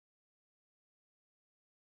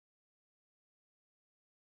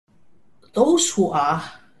those who are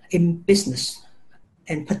in business,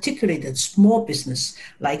 and particularly the small business,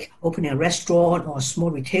 like opening a restaurant or a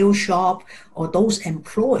small retail shop, or those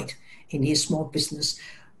employed in his small business,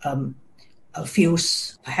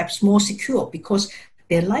 feels perhaps more secure because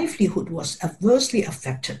their livelihood was adversely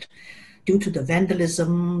affected due to the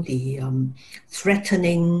vandalism, the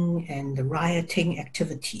threatening, and the rioting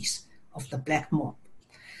activities of the black mob.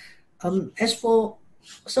 As for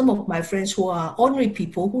some of my friends who are ordinary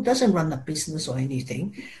people who doesn't run a business or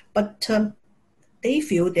anything, but they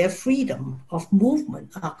feel their freedom of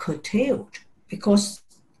movement are curtailed because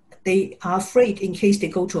they are afraid in case they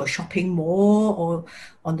go to a shopping mall or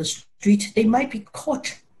on the street, they might be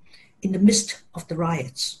caught in the midst of the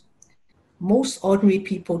riots. Most ordinary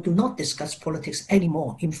people do not discuss politics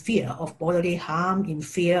anymore in fear of bodily harm, in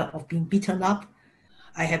fear of being beaten up.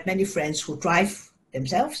 I have many friends who drive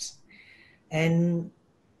themselves, and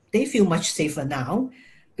they feel much safer now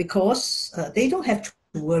because they don't have to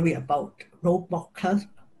worry about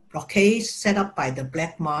blockades set up by the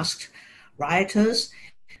black masked rioters.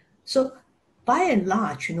 So by and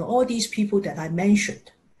large, all these people that I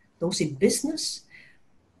mentioned, those in business,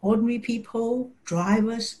 ordinary people,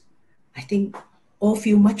 drivers, I think all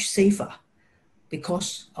feel much safer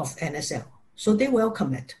because of NSL. So they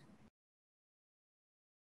welcome it.